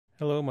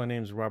Hello, my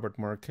name is Robert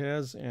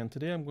Marquez, and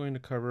today I'm going to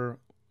cover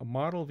a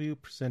model view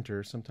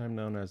presenter, sometimes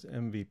known as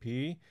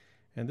MVP,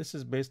 and this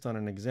is based on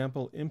an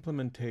example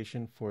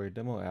implementation for a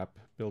demo app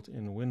built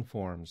in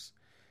WinForms.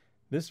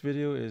 This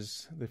video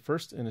is the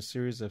first in a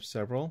series of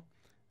several.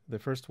 The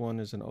first one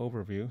is an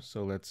overview,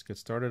 so let's get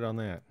started on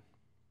that.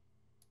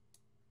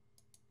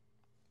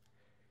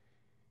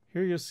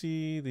 Here you'll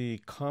see the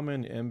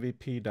common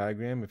MVP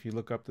diagram if you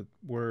look up the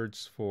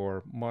words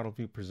for model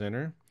view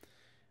presenter.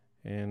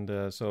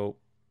 And so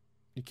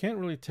you can't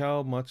really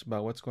tell much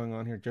about what's going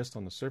on here just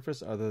on the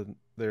surface other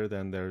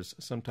than there's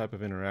some type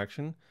of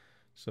interaction.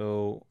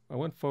 So I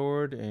went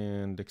forward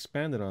and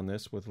expanded on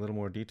this with a little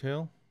more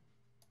detail.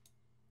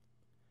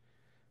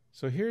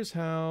 So here's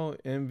how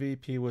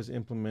MVP was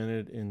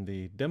implemented in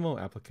the demo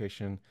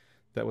application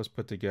that was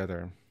put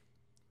together.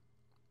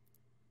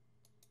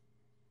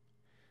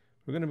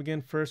 We're going to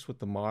begin first with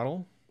the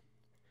model.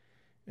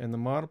 And the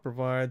model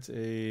provides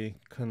a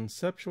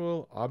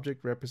conceptual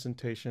object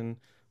representation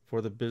for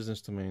the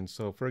business domain.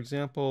 So for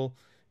example,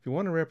 if you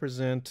want to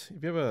represent,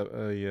 if you have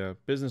a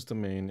business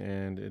domain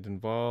and it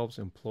involves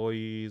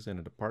employees and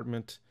a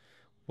department,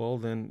 well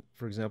then,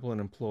 for example, an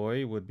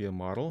employee would be a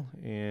model,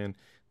 and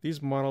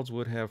these models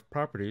would have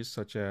properties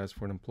such as,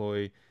 for an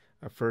employee,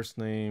 a first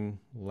name,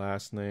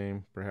 last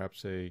name,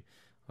 perhaps a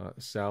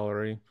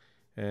salary.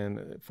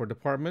 And for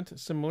department,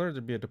 similar,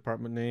 there'd be a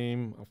department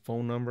name, a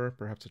phone number,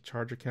 perhaps a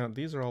charge account.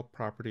 These are all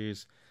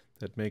properties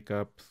that make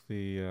up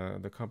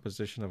the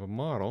composition of a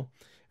model.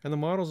 And the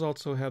models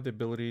also have the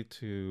ability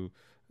to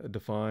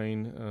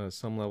define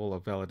some level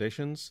of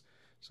validations.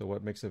 So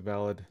what makes a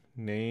valid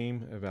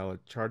name, a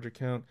valid charge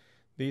account?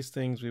 These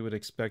things we would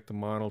expect the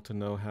model to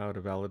know how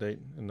to validate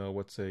and know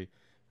what's a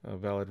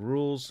valid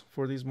rules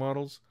for these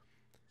models.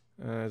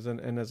 As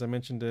I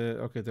mentioned,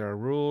 okay, there are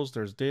rules,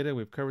 there's data.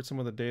 We've covered some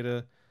of the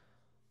data.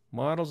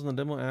 Models in the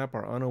demo app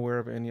are unaware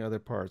of any other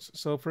parts.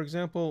 So for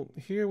example,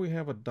 here we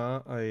have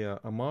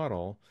a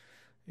model,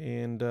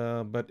 and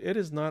but it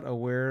is not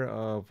aware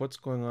of what's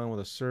going on with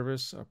a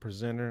service, a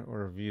presenter,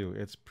 or a view.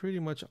 It's pretty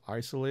much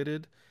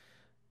isolated.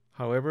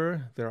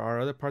 However, there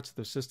are other parts of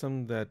the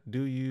system that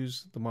do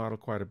use the model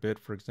quite a bit.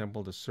 For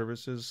example, the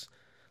services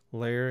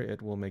layer,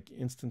 it will make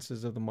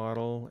instances of the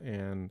model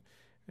and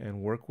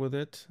work with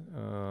it.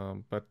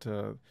 But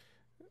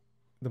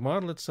the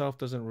model itself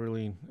doesn't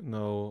really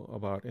know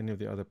about any of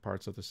the other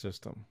parts of the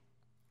system.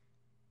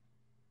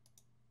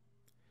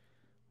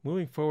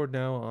 Moving forward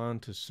now on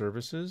to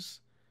services.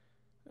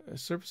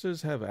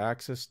 Services have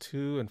access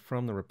to and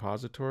from the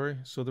repository.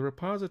 So the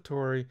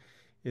repository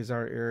is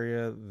our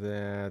area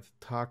that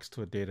talks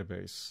to a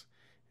database.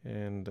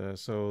 And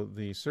so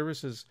the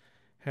services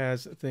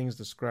has things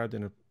described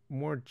in a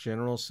more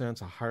general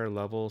sense, a higher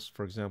levels.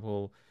 For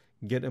example,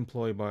 get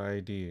employee by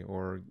ID,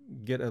 or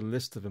get a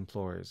list of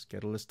employees,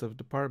 get a list of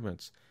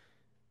departments.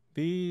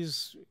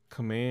 These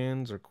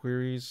commands or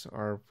queries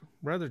are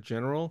rather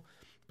general,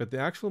 but the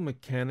actual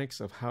mechanics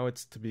of how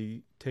it's to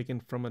be taken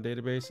from a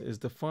database is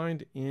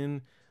defined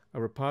in a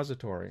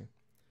repository.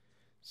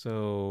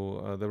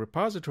 So the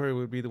repository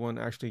would be the one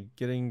actually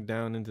getting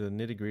down into the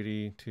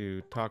nitty-gritty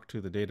to talk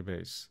to the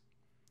database.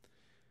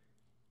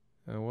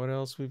 What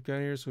else we've got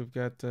here? So we've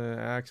got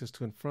access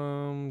to and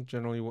from.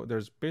 Generally,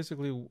 there's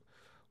basically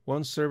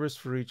one service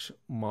for each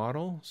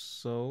model.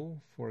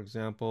 So, for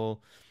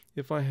example,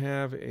 if I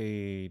have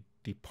a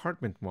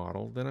department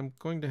model, then I'm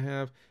going to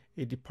have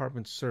a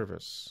department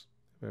service.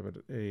 If I have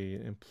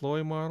an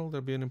employee model,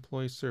 there'll be an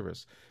employee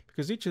service.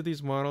 Because each of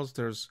these models,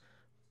 there's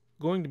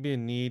going to be a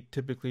need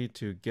typically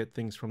to get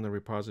things from the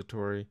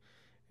repository,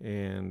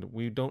 and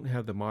we don't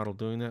have the model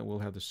doing that, we'll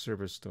have the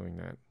service doing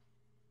that.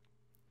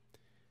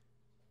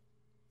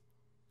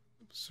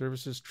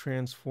 Services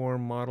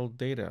transform model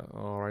data.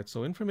 All right,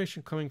 so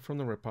information coming from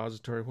the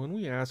repository. When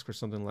we ask for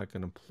something like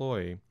an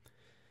employee,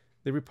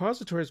 the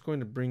repository is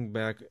going to bring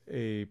back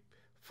a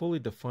fully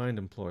defined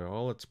employee,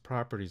 all its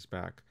properties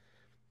back.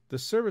 The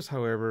service,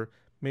 however,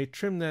 may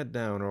trim that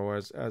down, or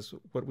as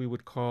what we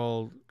would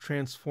call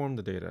transform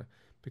the data,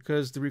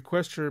 because the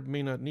requester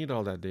may not need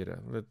all that data.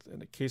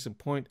 In a case in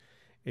point,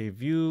 a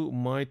view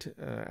might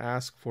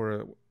ask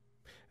for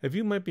a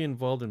view might be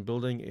involved in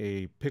building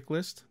a pick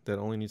list that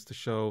only needs to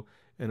show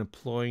an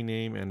employee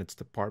name and its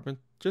department,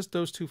 just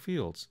those two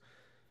fields.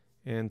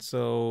 And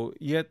so,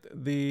 yet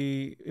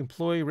the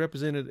employee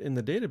represented in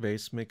the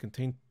database may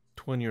contain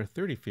 20 or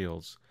 30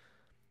 fields.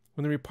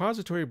 When the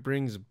repository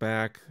brings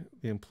back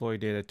the employee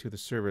data to the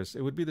service,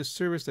 it would be the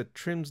service that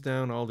trims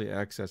down all the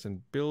excess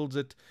and builds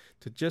it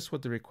to just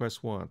what the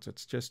request wants.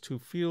 It's just two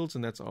fields,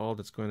 and that's all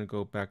that's going to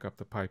go back up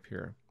the pipe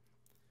here.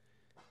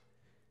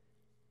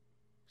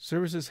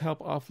 Services help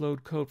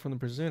offload code from the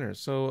presenter.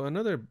 So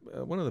another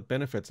one of the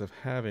benefits of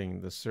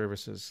having the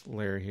services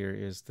layer here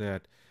is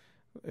that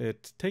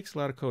it takes a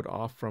lot of code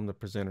off from the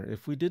presenter.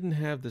 If we didn't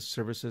have this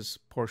services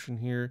portion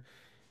here,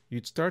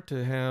 you'd start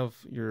to have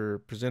your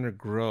presenter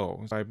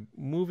grow. By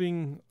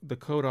moving the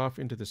code off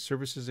into the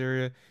services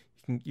area,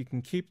 you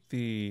can keep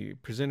the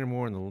presenter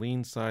more on the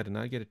lean side and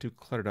not get it too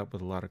cluttered up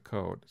with a lot of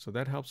code. So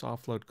that helps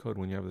offload code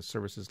when you have the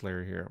services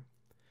layer here.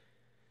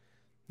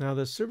 Now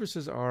the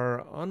services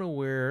are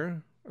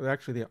unaware, or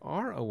actually they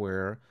are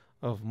aware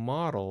of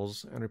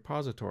models and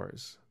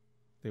repositories.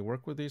 They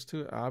work with these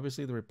two.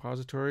 Obviously the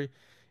repository,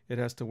 it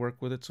has to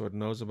work with it so it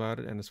knows about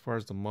it. And as far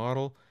as the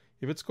model,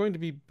 if it's going to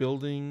be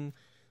building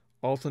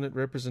alternate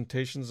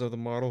representations of the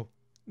model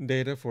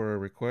data for a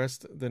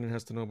request, then it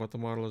has to know about the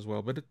model as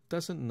well, but it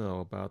doesn't know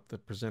about the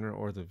presenter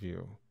or the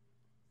view.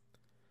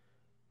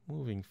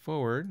 Moving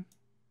forward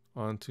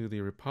onto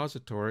the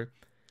repository.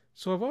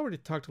 So I've already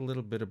talked a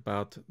little bit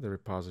about the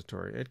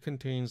repository. It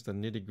contains the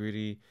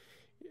nitty-gritty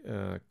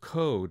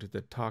code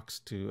that talks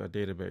to a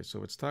database. So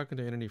if it's talking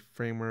to Entity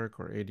Framework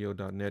or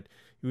ADO.NET,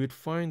 you would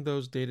find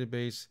those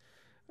database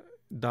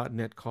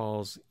 .NET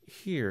calls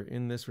here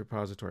in this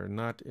repository,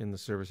 not in the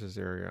services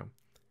area.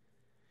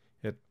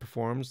 It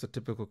performs the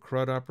typical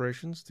CRUD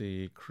operations,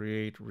 the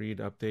create, read,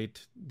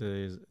 update,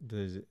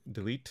 the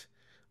delete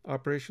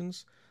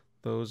operations.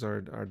 Those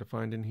are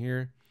defined in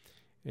here.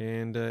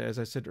 And as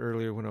I said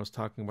earlier when I was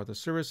talking about the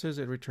services,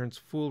 it returns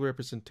full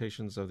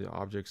representations of the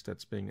objects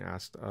that's being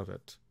asked of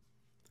it.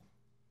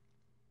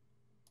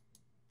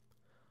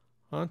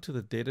 On to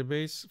the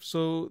database.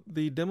 So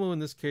the demo in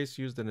this case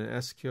used an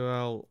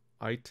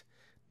SQLite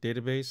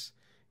database.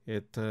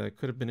 It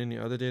could have been any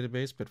other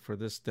database, but for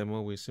this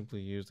demo we simply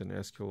used an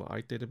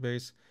SQLite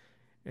database.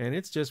 And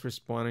it's just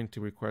responding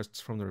to requests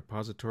from the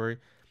repository.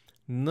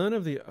 None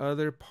of the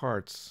other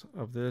parts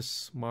of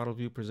this model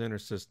view presenter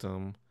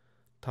system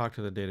talk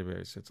to the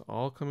database. It's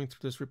all coming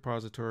through this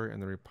repository,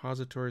 and the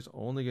repository is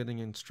only getting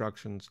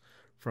instructions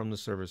from the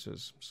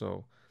services.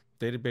 So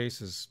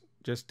database is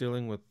just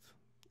dealing with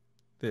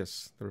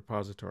this, the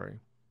repository.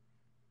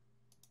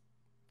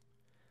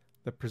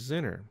 The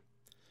presenter.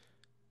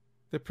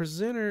 The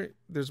presenter,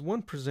 there's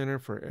one presenter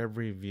for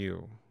every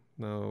view.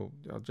 Now,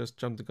 I'll just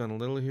jump the gun a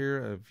little here.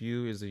 A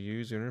view is the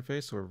user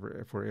interface, so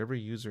for every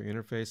user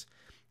interface,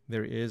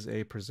 there is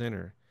a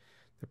presenter.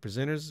 The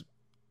presenter's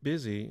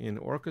busy in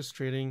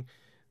orchestrating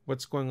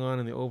what's going on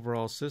in the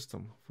overall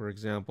system, for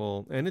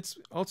example, and it's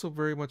also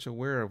very much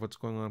aware of what's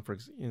going on,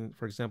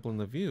 for example, in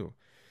the view.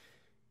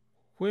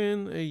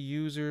 When a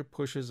user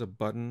pushes a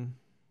button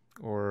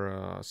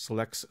or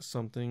selects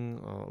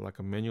something like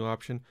a menu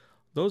option,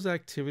 those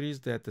activities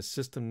that the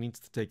system needs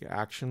to take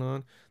action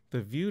on,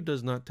 the view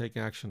does not take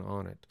action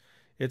on it.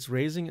 It's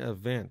raising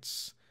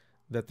events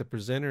that the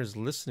presenter is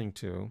listening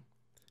to,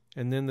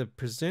 and then the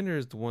presenter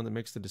is the one that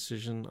makes the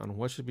decision on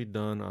what should be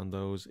done on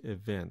those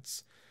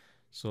events.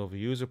 So if a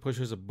user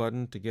pushes a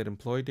button to get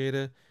employee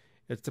data,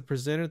 it's the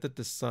presenter that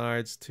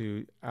decides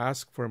to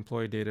ask for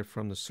employee data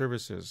from the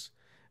services.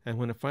 And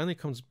when it finally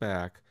comes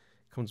back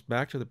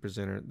to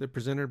the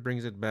presenter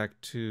brings it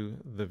back to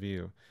the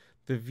view.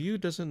 The view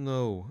doesn't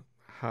know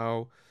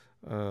how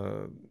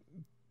the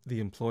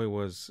employee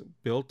was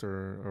built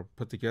or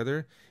put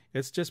together.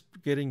 It's just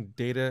getting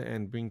data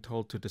and being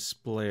told to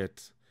display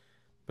it.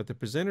 But the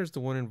presenter is the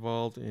one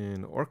involved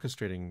in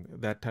orchestrating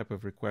that type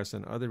of request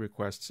and other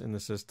requests in the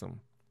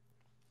system.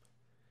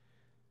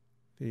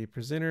 The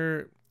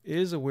presenter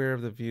is aware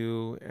of the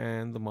view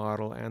and the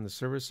model and the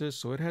services,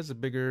 so it has a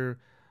bigger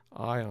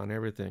eye on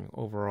everything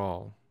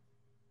overall.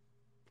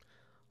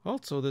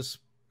 Also, this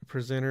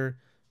presenter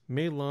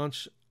may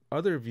launch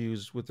other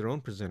views with their own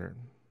presenter,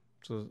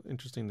 so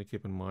interesting to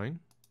keep in mind.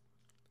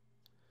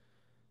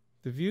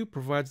 The view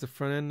provides the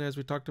front end, as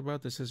we talked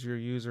about. This is your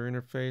user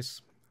interface,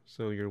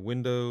 so your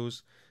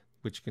windows,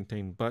 which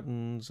contain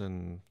buttons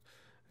and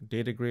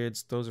data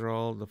grids, those are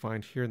all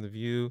defined here in the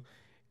view.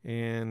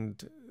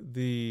 And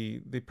the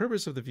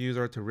purpose of the views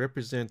are to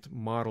represent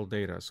model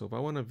data. So if I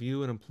want to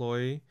view an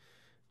employee,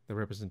 the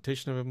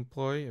representation of an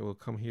employee, it will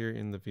come here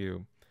in the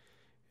view.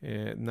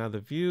 And now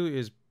the view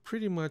is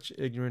pretty much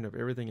ignorant of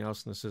everything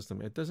else in the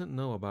system. It doesn't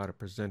know about a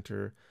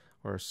presenter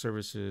or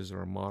services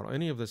or a model,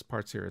 any of this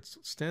parts here. It's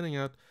standing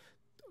out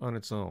on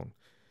its own.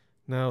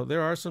 Now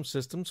there are some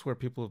systems where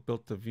people have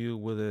built the view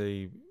with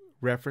a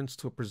reference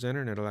to a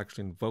presenter, and it'll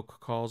actually invoke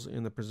calls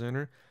in the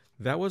presenter.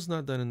 That was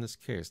not done in this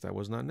case. That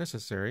was not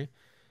necessary.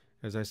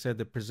 As I said,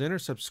 the presenter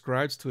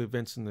subscribes to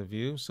events in the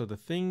view, so the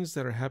things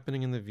that are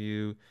happening in the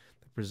view,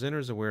 the presenter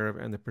is aware of,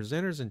 and the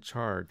presenter is in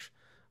charge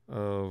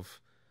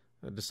of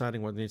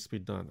deciding what needs to be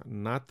done,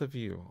 not the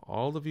view.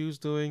 All the view is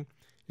doing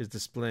is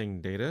displaying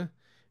data.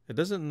 It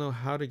doesn't know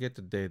how to get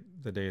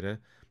the data,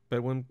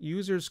 but when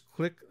users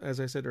click,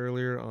 as I said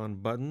earlier, on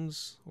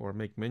buttons or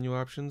make menu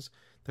options,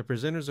 the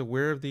presenter is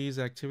aware of these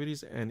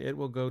activities, and it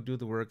will go do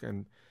the work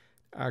and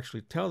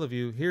actually tell the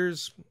view,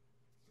 here's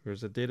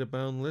a data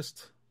bound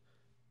list,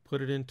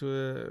 put it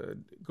into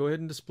go ahead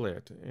and display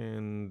it,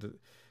 and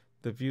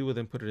the view will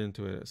then put it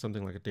into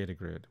something like a data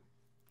grid.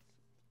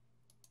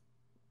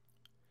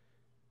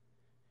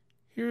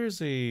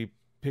 Here's a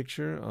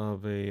picture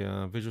of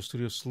a Visual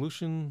Studio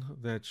solution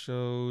that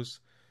shows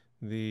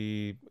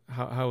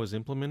how it was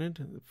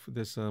implemented,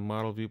 this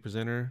model view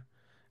presenter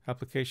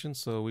application.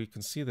 So we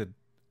can see that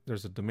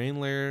there's a domain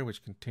layer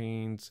which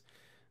contains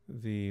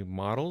the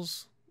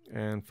models,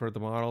 and for the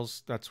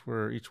models, that's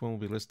where each one will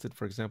be listed.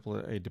 For example,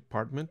 a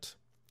department.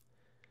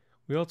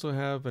 We also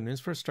have an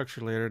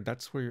infrastructure layer.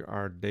 That's where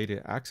our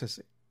data access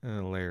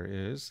layer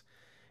is.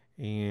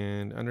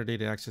 And under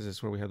data access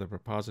is where we have the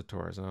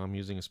repositories. And I'm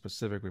using a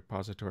specific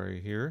repository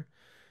here.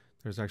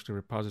 There's actually a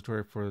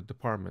repository for the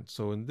department.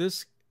 So in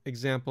this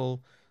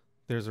example,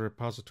 there's a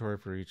repository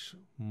for each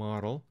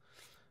model.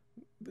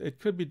 It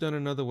could be done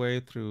another way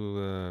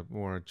through a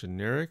more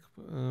generic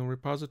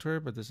repository,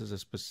 but this is a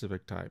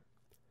specific type.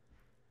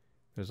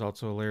 There's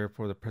also a layer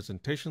for the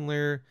presentation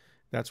layer.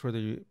 That's where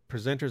the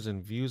presenters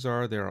and views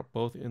are. They're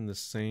both in the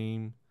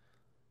same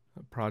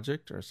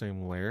project or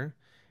same layer.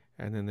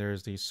 And then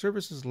there's the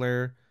services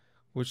layer,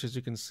 which, as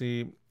you can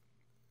see,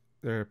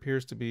 there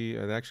appears to be,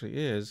 it actually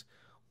is,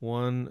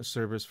 one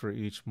service for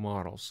each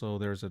model. So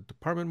there's a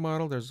department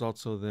model. There's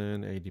also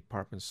then a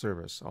department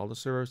service. All the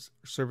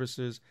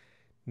services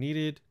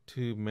needed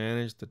to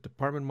manage the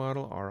department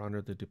model are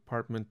under the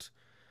department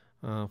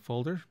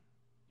folder.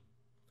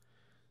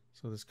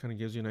 So this kind of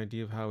gives you an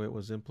idea of how it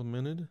was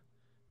implemented.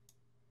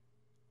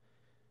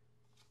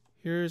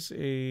 Here's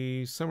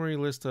a summary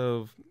list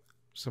of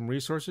some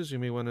resources you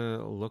may want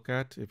to look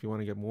at if you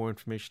want to get more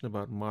information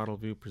about Model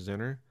View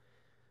Presenter.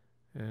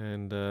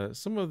 And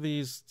some of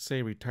these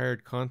say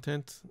retired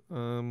content.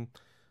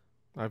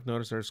 I've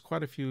noticed there's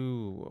quite a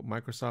few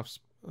Microsoft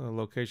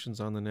locations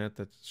on the net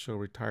that show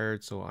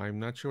retired, so I'm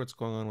not sure what's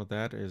going on with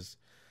that,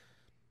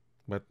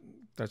 but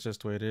that's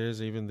just the way it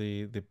is. Even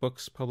the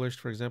books published,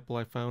 for example,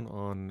 I found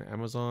on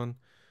Amazon.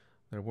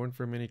 There weren't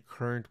very many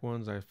current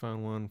ones. I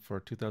found one for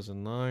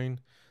 2009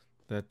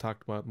 that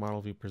talked about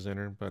Model View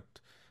Presenter, but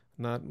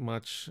not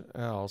much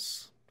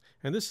else.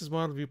 And this is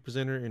Model View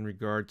Presenter in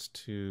regards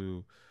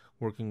to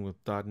working with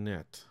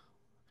 .NET.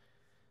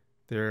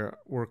 There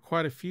were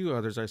quite a few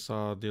others I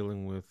saw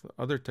dealing with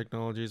other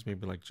technologies,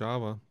 maybe like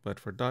Java, but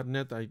for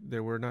 .NET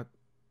there were not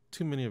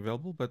too many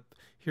available, but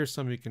here's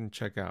some you can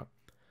check out.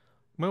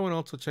 You might want to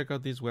also check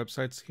out these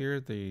websites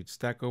here, the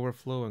Stack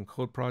Overflow and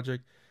Code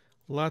Project.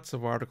 Lots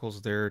of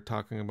articles there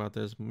talking about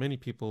this. Many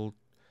people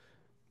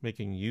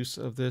making use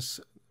of this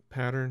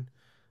pattern.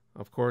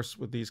 Of course,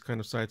 with these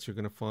kind of sites, you're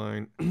going to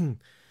find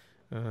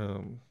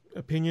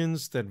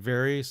opinions that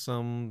vary,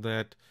 some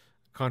that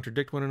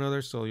contradict one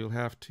another, so you'll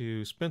have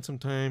to spend some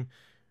time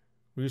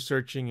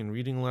researching and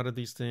reading a lot of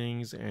these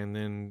things and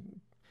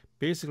then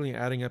basically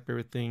adding up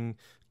everything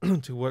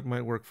to what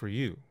might work for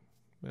you.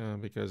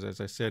 Because, as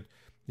I said,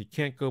 you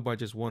can't go by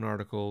just one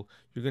article.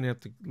 You're going to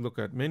have to look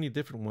at many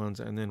different ones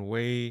and then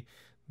weigh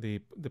the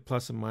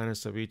plus and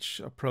minus of each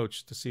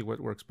approach to see what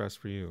works best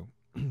for you.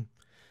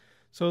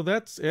 So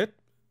that's it.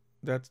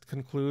 That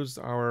concludes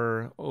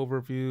our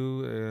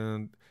overview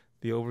and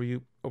the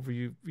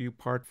overview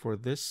part for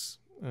this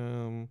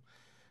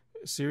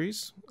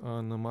series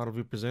on the Model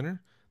View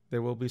Presenter.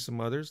 There will be some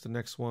others. The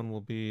next one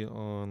will be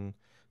on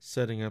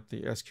setting up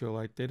the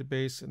SQLite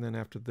database, and then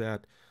after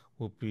that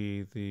will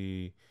be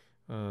the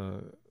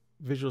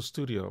Visual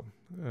Studio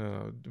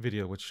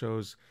video, which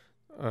shows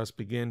us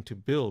begin to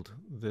build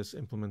this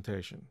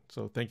implementation.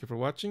 So thank you for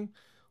watching.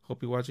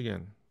 Hope you watch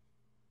again.